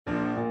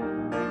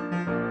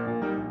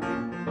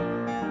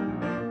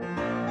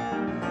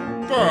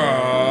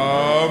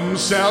From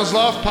Sales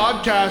Loft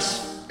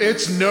Podcast,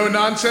 it's No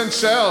Nonsense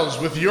Sales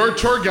with your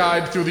tour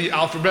guide through the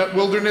alphabet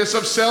wilderness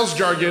of sales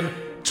jargon,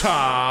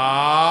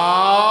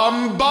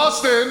 Tom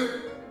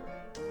Boston.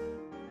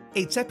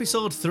 It's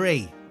episode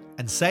 3,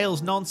 and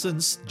sales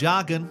nonsense,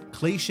 jargon,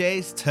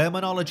 cliches,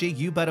 terminology,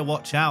 you better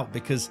watch out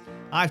because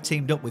I've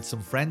teamed up with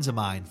some friends of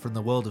mine from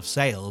the world of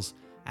sales,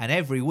 and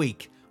every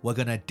week we're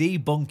going to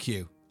debunk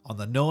you on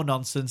the No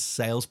Nonsense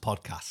Sales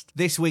Podcast.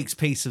 This week's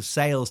piece of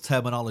sales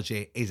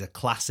terminology is a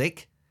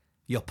classic.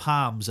 Your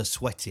palms are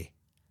sweaty.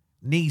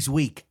 Knees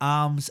weak,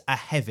 arms are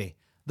heavy.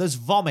 There's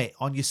vomit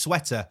on your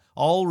sweater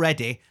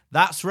already.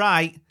 That's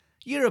right,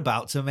 you're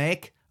about to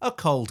make a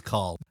cold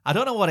call. I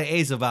don't know what it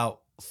is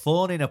about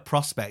phoning a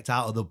prospect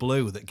out of the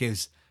blue that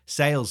gives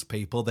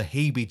salespeople the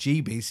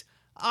heebie-jeebies.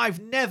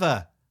 I've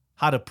never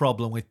had a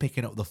problem with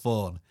picking up the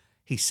phone,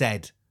 he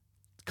said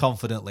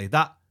confidently.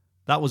 That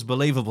was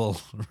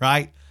believable,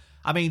 right?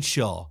 I mean,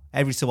 sure,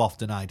 every so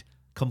often I'd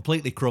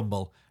completely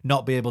crumble,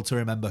 not be able to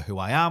remember who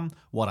I am,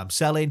 what I'm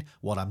selling,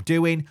 what I'm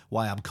doing,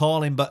 why I'm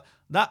calling, but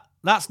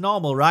that's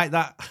normal, right?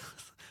 That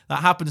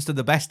happens to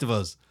the best of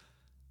us.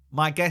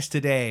 My guest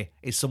today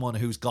is someone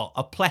who's got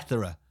a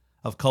plethora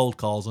of cold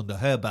calls under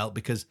her belt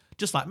because,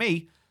 just like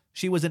me,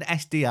 she was an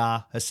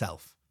SDR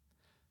herself.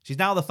 She's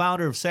now the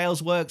founder of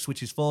SalesWorks,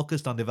 which is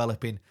focused on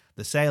developing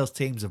the sales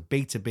teams of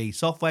B2B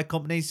software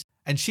companies,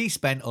 and she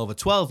spent over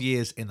 12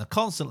 years in the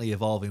constantly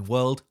evolving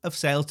world of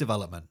sales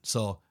development.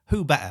 So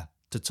who better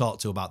to talk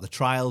to about the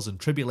trials and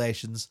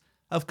tribulations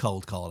of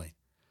cold calling?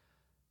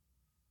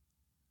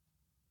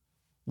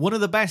 One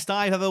of the best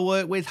I've ever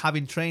worked with,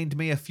 having trained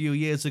me a few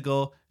years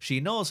ago.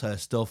 She knows her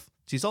stuff.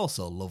 She's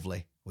also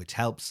lovely, which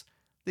helps.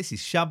 This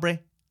is Shabri,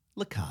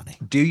 Lakhani.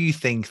 Do you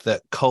think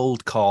that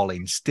cold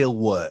calling still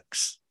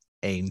works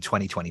in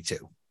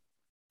 2022?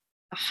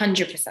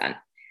 100%.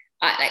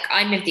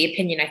 I'm of the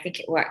opinion, I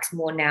think it works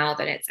more now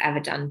than it's ever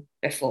done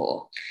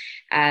before.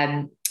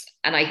 And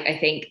I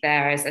think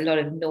there is a lot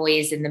of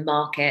noise in the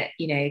market.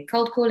 You know,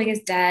 cold calling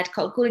is dead.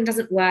 Cold calling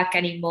doesn't work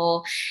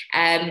anymore.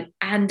 And,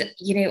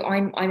 you know,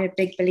 I'm a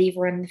big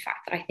believer in the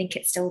fact that I think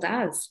it still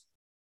does.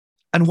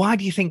 And why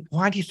do you think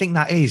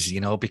that is?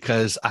 You know,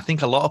 because I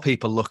think a lot of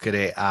people look at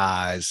it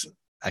as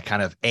a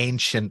kind of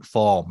ancient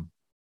form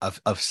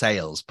of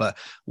sales, but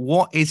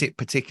what is it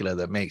particular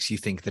that makes you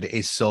think that it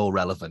is so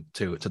relevant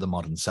to the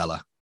modern seller?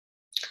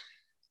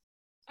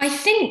 I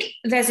think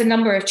there's a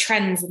number of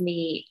trends in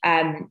the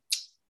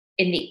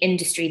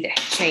industry that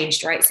have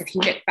changed, right? So if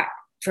you look back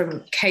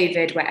from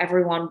COVID, where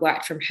everyone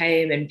worked from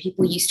home and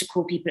people used to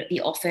call people at the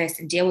office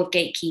and deal with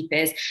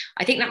gatekeepers,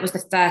 I think that was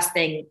the first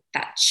thing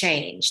that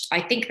changed.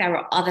 I think there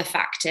are other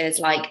factors,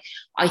 like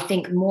I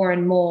think more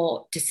and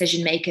more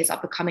decision makers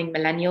are becoming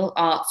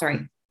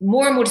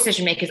more and more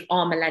decision makers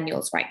are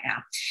millennials right now.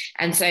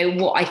 And so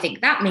what I think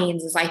that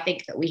means is I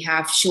think that we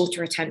have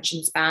shorter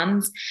attention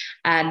spans.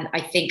 I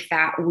think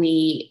that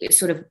we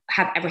sort of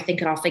have everything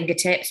at our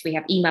fingertips. We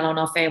have email on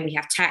our phone, we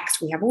have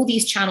text, we have all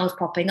these channels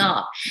popping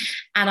up.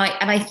 And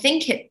I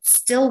think it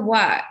still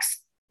works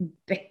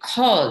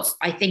because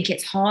I think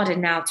it's harder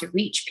now to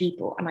reach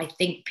people. And I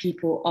think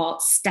people are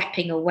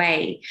stepping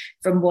away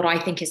from what I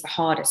think is the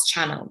hardest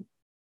channel.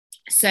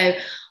 So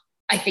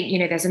I think, you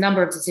know, there's a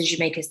number of decision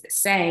makers that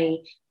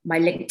say, my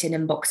LinkedIn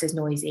inbox is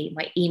noisy,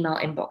 my email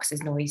inbox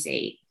is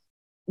noisy.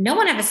 No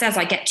one ever says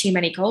I get too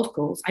many cold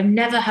calls. I've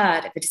never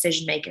heard of a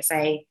decision maker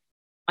say,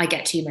 I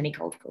get too many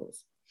cold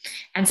calls.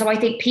 And so I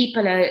think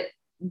people are,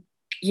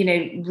 you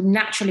know,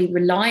 naturally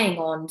relying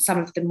on some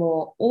of the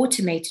more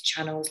automated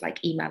channels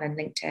like email and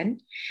LinkedIn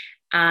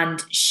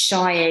and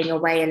shying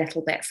away a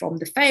little bit from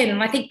the phone.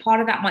 And I think part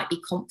of that might be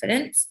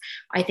confidence.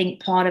 I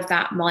think part of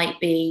that might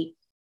be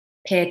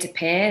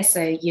peer-to-peer.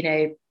 So, you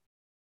know,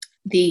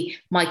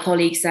 my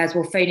colleague says,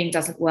 well, phoning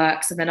doesn't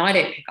work, so then I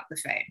don't pick up the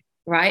phone,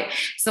 right?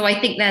 So I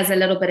think there's a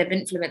little bit of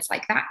influence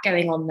like that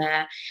going on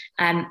there.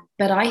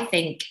 But I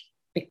think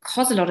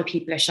because a lot of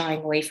people are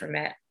shying away from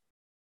it,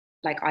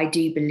 like I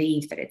do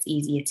believe that it's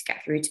easier to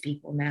get through to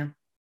people now.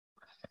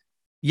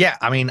 Yeah,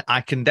 I mean,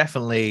 I can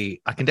definitely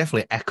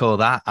echo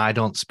that. I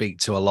don't speak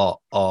to a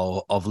lot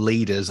of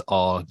leaders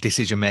or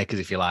decision makers,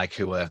 if you like,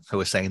 who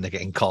are saying they're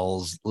getting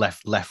calls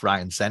left, right,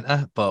 and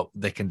center, but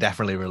they can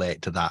definitely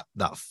relate to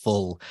that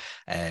full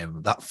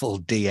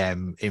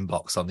DM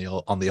inbox on the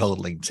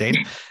old LinkedIn.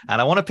 And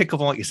I want to pick up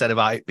on what you said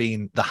about it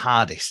being the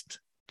hardest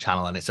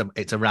channel, and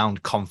it's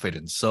around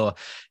confidence. So,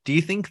 do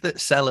you think that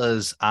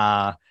sellers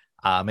are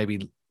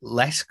maybe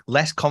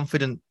less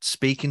confident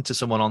speaking to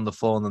someone on the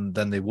phone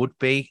than they would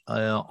be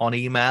on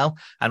email?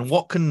 And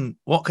what can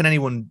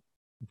anyone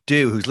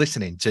do who's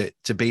listening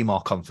to be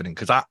more confident?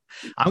 Because I'm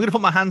going to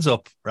put my hands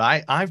up,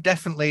 right? I've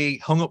definitely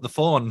hung up the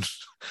phone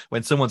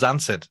when someone's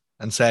answered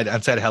and said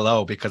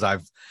hello because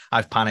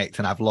I've panicked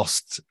and I've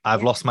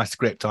lost my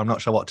script, or I'm not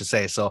sure what to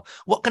say. So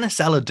what can a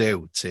seller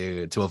do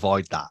to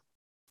avoid that?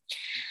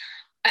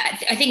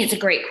 I think it's a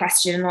great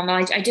question, and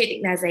I don't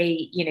think there's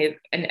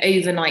an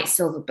overnight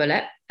silver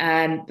bullet.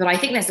 But I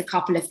think there's a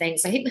couple of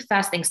things. I think the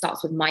first thing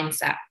starts with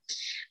mindset.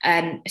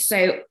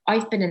 So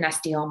I've been an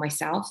SDR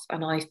myself,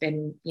 and I've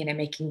been,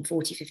 making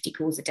 40, 50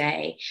 calls a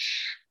day.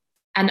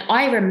 And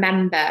I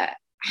remember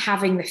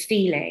having the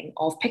feeling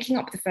of picking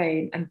up the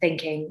phone and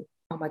thinking,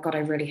 oh my God, I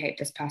really hope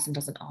this person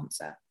doesn't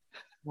answer.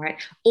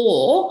 Right.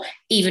 Or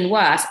even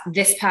worse,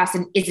 this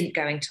person isn't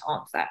going to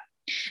answer.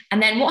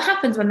 And then what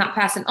happens when that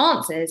person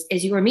answers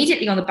is you're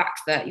immediately on the back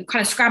foot. You're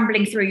kind of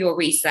scrambling through your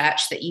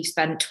research that you've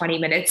spent 20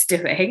 minutes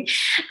doing,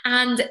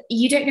 and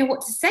you don't know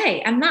what to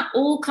say. And that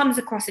all comes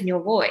across in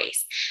your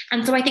voice.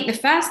 And so I think the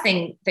first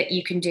thing that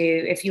you can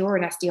do if you're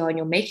an SDR and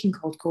you're making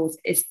cold calls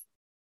is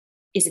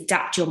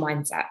adapt your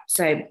mindset.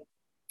 So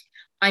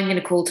I'm going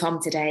to call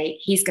Tom today.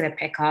 He's going to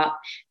pick up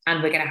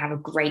and we're going to have a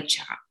great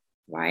chat.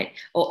 Right?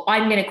 Or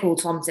I'm going to call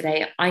Tom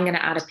today. I'm going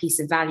to add a piece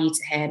of value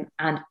to him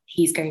and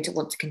he's going to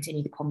want to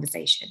continue the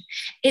conversation.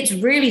 It's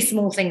really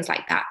small things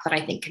like that that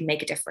I think can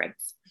make a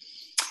difference.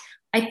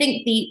 I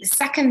think the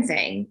second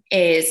thing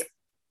is,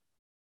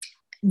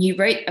 you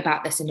wrote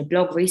about this in a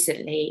blog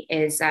recently,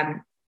 is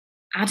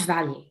add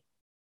value.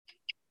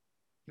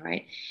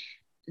 Right?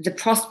 The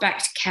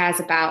prospect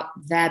cares about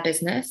their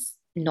business,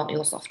 not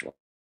your software.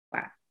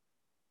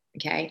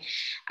 Okay.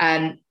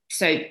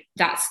 So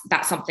that's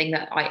something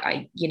that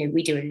I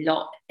we do a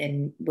lot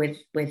with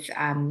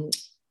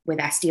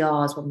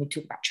SDRs when we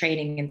talk about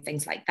training and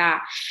things like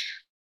that.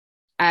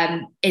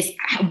 Is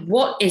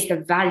what is the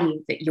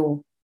value that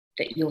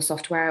your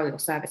software or your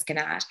service can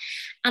add?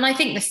 And I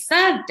think the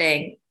third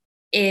thing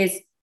is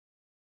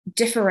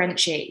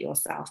differentiate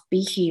yourself.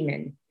 Be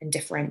human and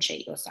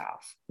differentiate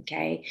yourself.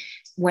 Okay,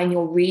 when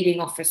you're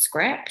reading off a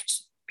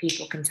script,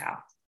 people can tell.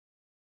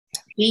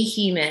 Be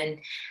human.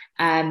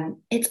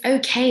 It's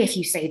okay if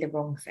you say the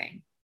wrong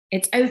thing.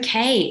 It's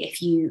okay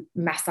if you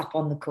mess up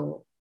on the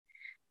call,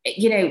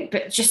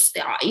 but just,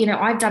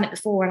 I've done it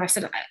before and I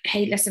said,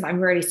 hey, listen, I'm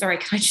really sorry.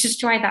 Can I just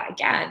try that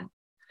again?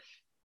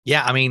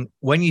 Yeah. I mean,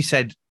 when you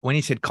said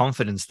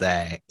confidence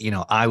there,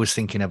 I was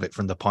thinking of it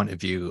from the point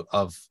of view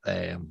of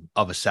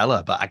a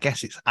seller, but I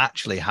guess it's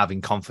actually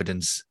having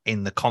confidence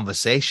in the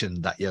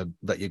conversation that you're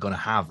going to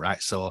have,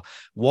 right? So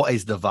what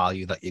is the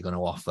value that you're going to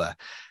offer,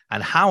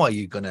 and how are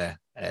you going to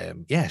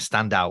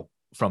stand out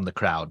from the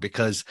crowd?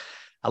 Because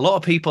a lot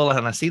of people,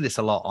 and I see this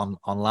a lot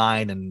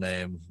online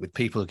and with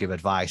people who give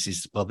advice,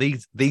 is, well,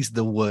 these are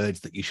the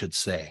words that you should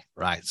say,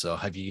 right? So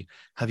have you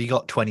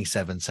got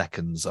 27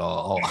 seconds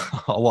or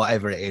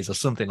whatever it is, or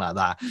something like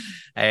that.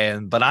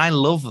 But I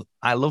love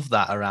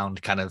that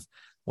around kind of,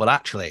 well,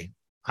 actually,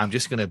 I'm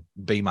just going to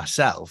be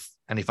myself.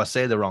 And if I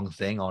say the wrong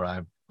thing or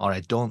I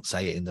don't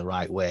say it in the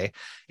right way,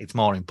 it's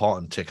more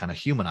important to kind of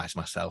humanize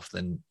myself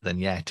than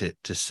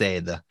to say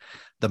the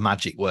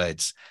magic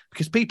words,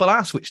 because people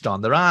are switched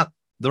on.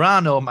 There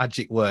are no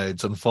magic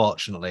words,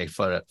 unfortunately,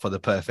 for the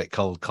perfect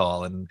cold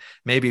call. And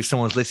maybe if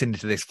someone's listening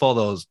to this for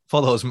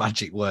those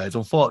magic words,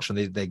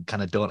 unfortunately, they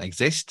kind of don't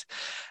exist.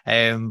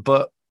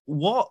 But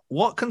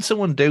what can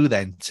someone do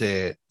then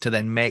to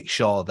then make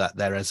sure that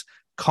they're as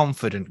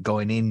confident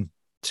going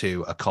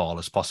into a call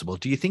as possible?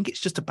 Do you think it's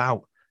just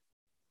about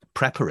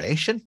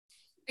preparation?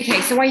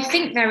 Okay, so I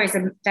think there's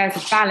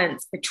a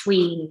balance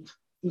between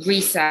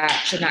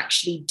research and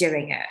actually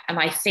doing it. And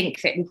I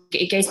think that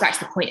it goes back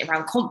to the point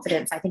around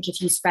confidence. I think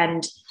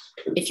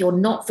if you're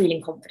not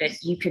feeling confident,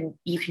 you can,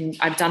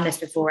 I've done this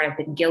before and I've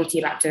been guilty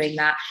about doing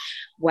that,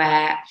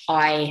 where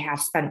I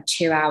have spent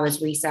 2 hours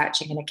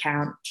researching an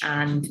account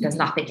and there's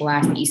nothing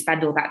worse than you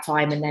spend all that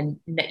time and then,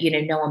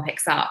 no one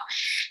picks up.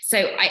 So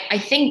I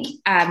think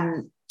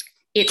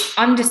it's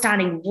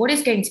understanding what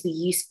is going to be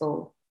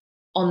useful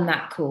on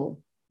that call.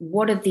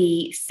 What are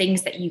the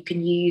things that you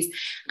can use?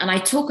 And I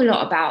talk a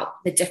lot about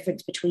the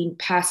difference between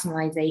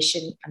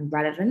personalization and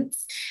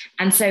relevance.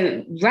 And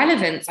so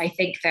relevance, I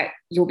think that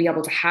you'll be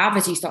able to have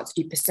as you start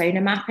to do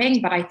persona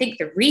mapping. But I think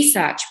the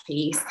research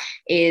piece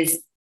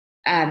is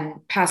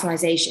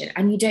personalization.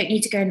 And you don't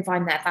need to go and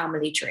find their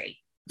family tree,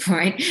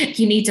 right?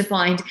 You need to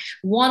find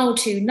 1 or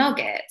 2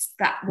 nuggets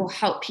that will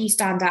help you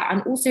stand out,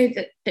 and also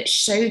that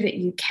show that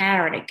you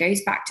care. And it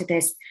goes back to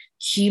this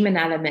human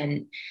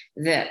element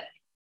that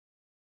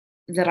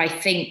I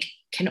think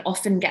can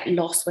often get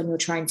lost when you're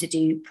trying to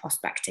do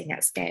prospecting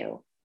at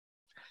scale.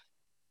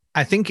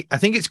 I think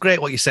it's great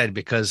what you said,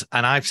 because,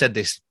 and I've said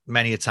this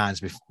many a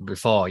times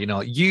before, you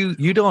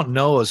don't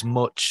know as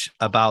much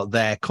about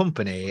their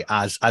company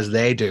as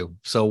they do.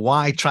 So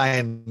why try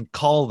and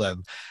call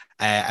them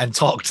and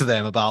talk to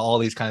them about all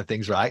these kind of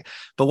things, right?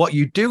 But what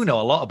you do know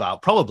a lot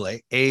about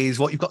probably is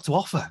what you've got to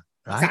offer.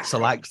 Right.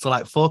 Exactly.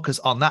 So focus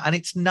on that. And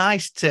it's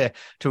nice to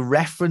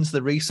reference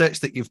the research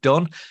that you've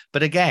done.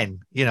 But again,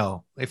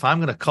 if I'm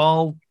going to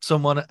call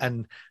someone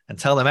and and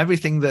tell them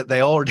everything that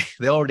they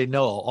already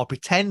know, or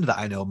pretend that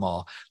I know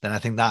more, then I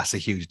think that's a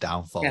huge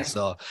downfall. Yeah.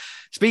 So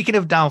speaking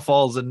of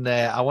downfalls, and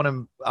I want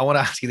to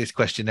ask you this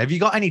question: have you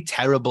got any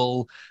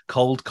terrible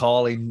cold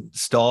calling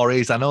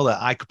stories? I know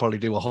that I could probably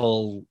do a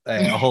whole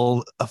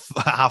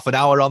half an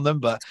hour on them,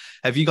 but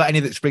have you got any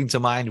that spring to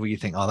mind where you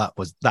think, oh,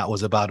 that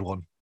was a bad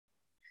one?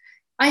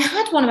 I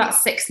had one about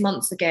 6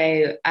 months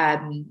ago,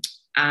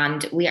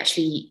 and we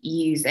actually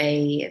use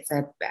it's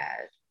a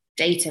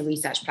data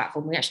research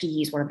platform. We actually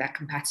use one of their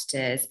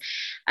competitors,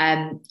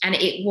 and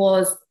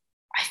I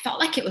felt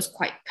like it was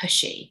quite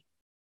pushy,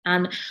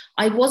 and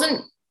I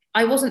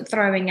wasn't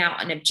throwing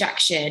out an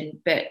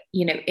objection, but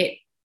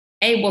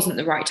it wasn't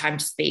the right time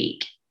to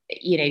speak.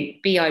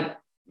 I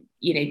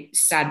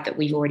said that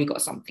we've already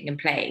got something in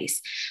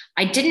place.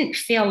 I didn't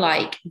feel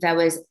like there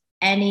was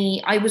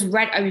I was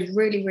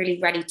really, really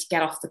ready to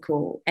get off the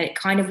call. And it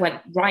kind of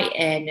went right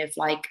in of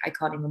like, I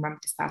can't even remember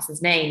this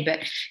person's name,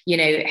 but,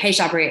 hey,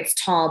 Shabri, it's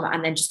Tom.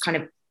 And then just kind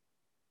of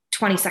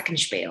 20-second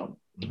spiel.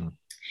 Mm-hmm.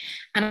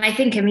 And I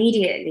think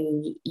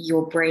immediately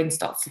your brain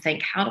starts to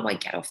think, how do I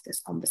get off this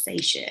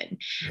conversation?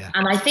 Yeah.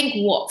 And I think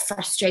what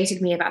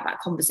frustrated me about that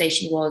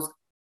conversation was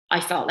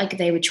I felt like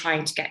they were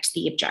trying to get to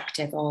the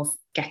objective of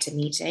get a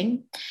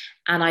meeting.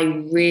 And I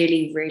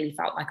really, really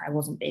felt like I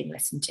wasn't being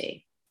listened to.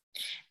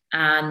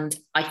 And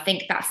I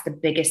think that's the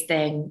biggest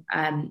thing.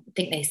 I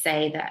think they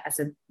say that as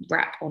a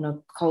rep on a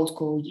cold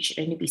call, you should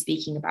only be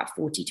speaking about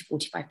 40 to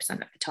 45% of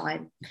the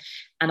time.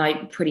 And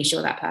I'm pretty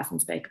sure that person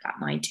spoke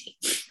about 90.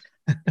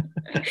 And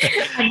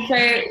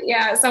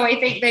so I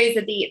think those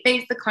are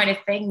the kind of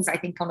things I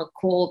think on a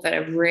call that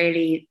are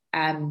really,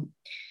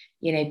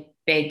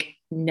 big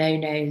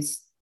no-nos: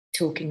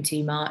 talking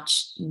too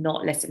much,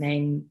 not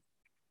listening,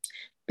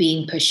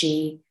 being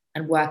pushy,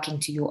 and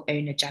working to your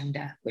own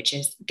agenda, which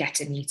is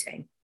get a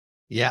meeting.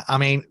 Yeah, I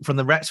mean, from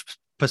the rep's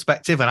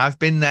perspective, and I've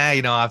been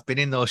there, I've been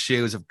in those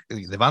shoes.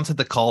 They've answered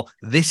the call.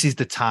 This is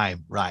the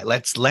time, right?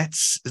 Let's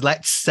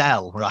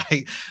sell, right?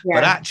 Yeah.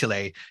 But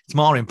actually, it's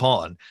more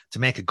important to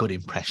make a good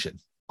impression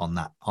on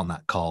that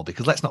call,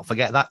 because let's not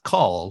forget that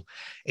call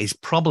is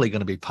probably going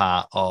to be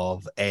part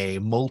of a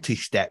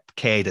multi-step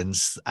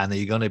cadence, and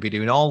you're going to be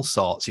doing all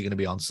sorts. You're going to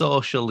be on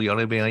social, you're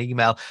going to be on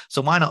email.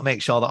 So why not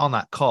make sure that on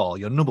that call,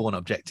 your number one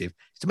objective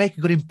is to make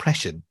a good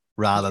impression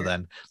rather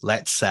than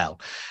let's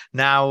sell.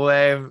 Now,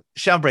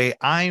 Shabri,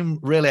 I'm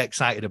really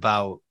excited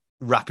about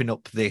wrapping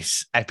up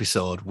this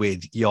episode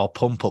with your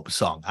pump up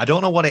song. I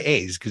don't know what it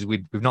is because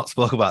we've not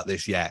spoke about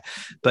this yet,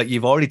 but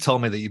you've already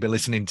told me that you've been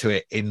listening to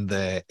it in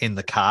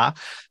the car.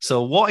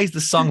 So what is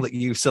the song that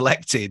you've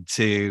selected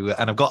to,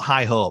 and I've got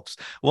high hopes,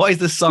 what is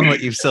the song that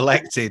you've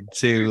selected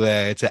to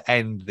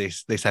end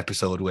this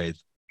episode with?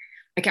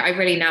 Okay, I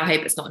really now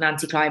hope it's not an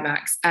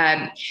anticlimax.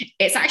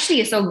 It's actually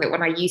a song that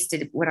when I used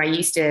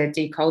to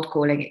do cold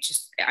calling,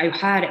 I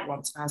heard it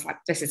once and I was like,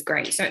 this is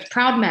great. So it's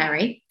Proud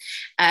Mary.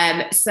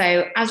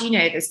 So as you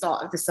know, the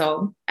start of the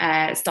song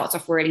starts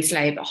off really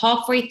slow, but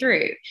halfway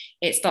through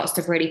it starts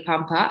to really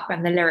pump up,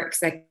 and the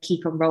lyrics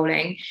keep on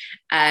rolling.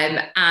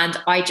 And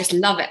I just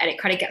love it, and it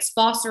kind of gets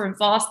faster and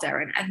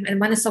faster. And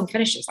when the song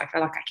finishes, I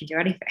feel like I can do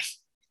anything.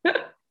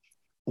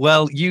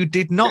 Well, you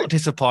did not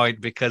disappoint,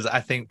 because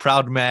I think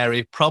Proud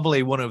Mary,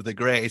 probably one of the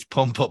greatest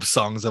pump-up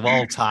songs of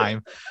all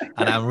time.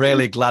 And I'm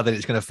really glad that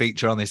it's going to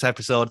feature on this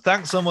episode.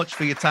 Thanks so much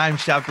for your time,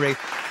 Shabri.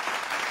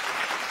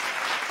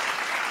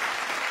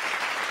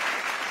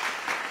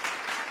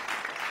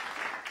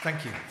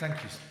 Thank you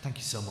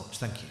so much.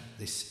 Thank you.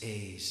 This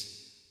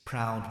is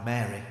Proud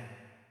Mary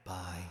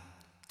by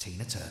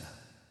Tina Turner.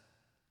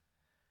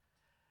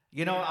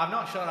 I'm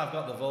not sure I've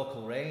got the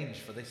vocal range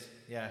for this.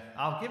 Yeah,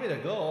 I'll give it a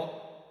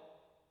go.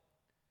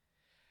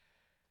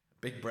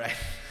 Big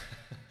breath.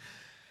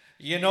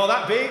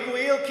 That big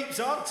wheel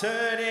keeps on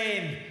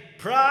turning,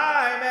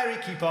 primary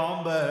keep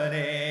on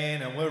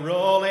burning, and we're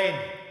rolling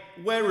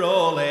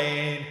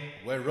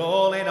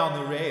on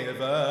the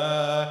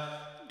river.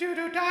 Do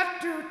do da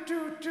do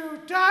do do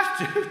da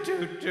do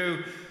do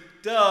do.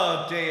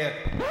 Oh dear.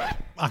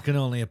 I can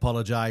only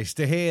apologise.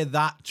 To hear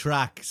that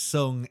track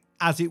sung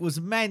as it was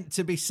meant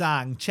to be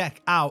sang,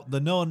 check out the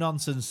No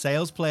Nonsense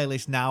Sales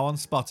playlist now on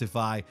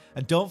Spotify,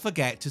 and don't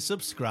forget to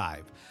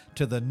subscribe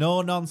to the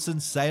No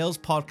Nonsense Sales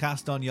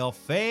podcast on your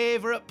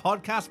favourite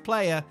podcast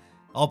player,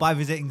 or by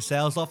visiting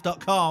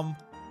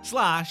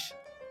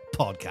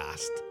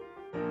salesloft.com/podcast.